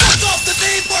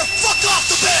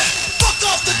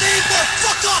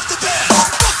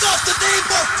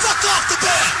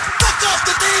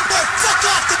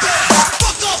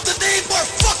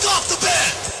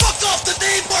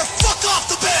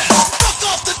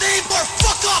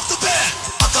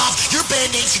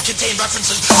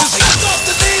references to say fuck off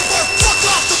the neighbor, fuck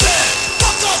off the bed.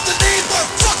 Fuck off the neighbor,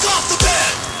 fuck off the bed.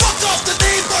 Fuck off the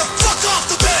neighbor, fuck off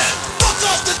the bed. Fuck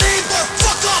off the neighbor,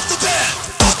 fuck off the bed.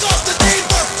 Fuck off the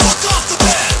neighbor, fuck off the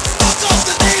bed. Fuck off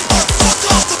the neighbor, fuck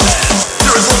off the bed.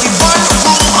 There is only one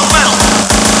rule about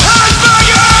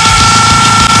headbanger!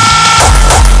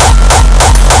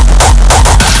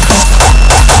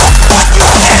 What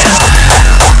you can!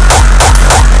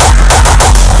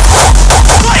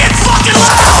 Play it fucking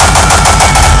loud!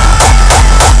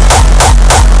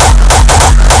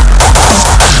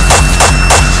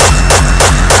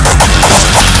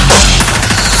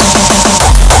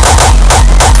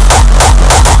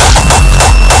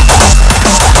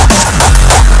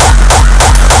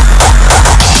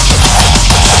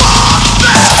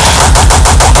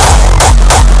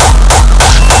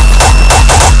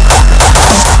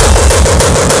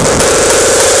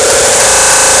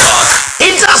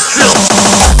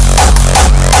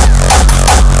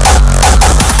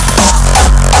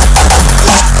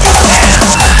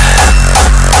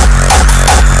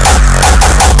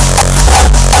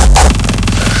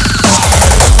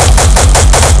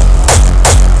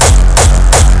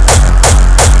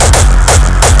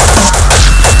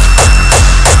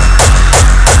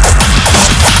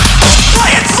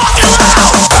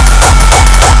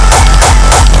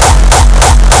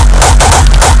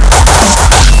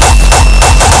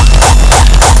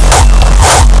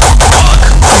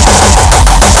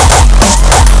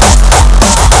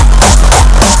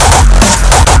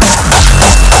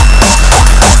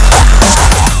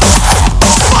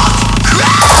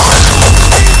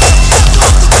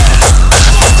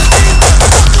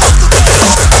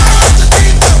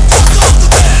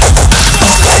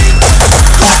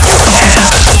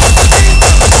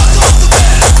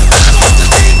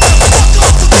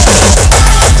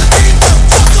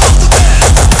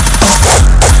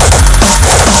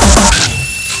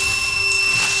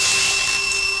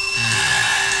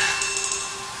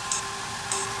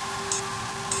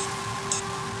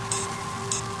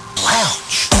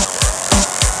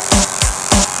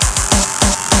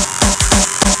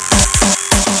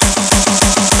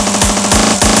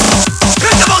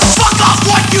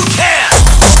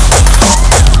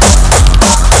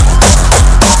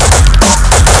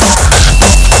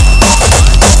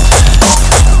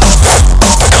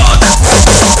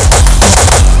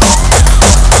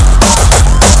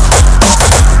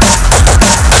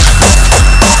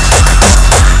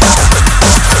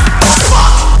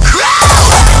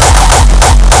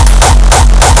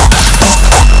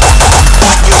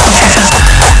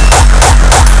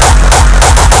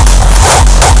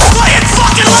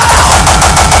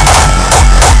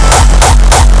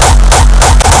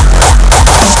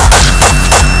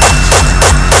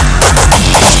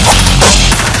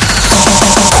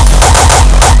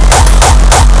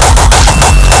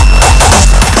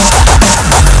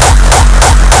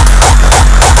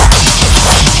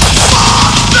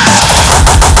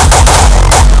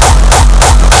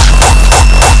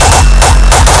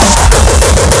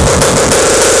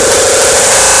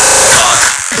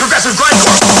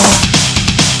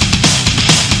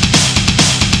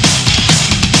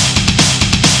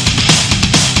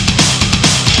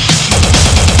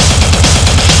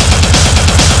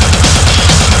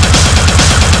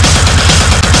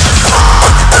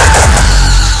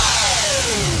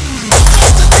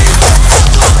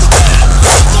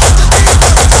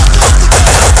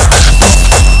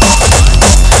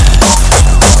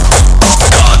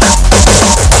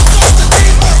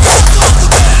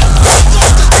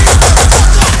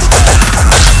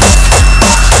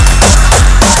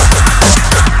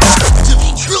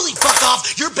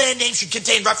 Should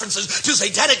contain references to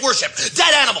satanic worship,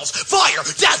 dead animals, fire,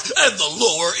 death, and the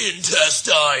lower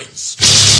intestines.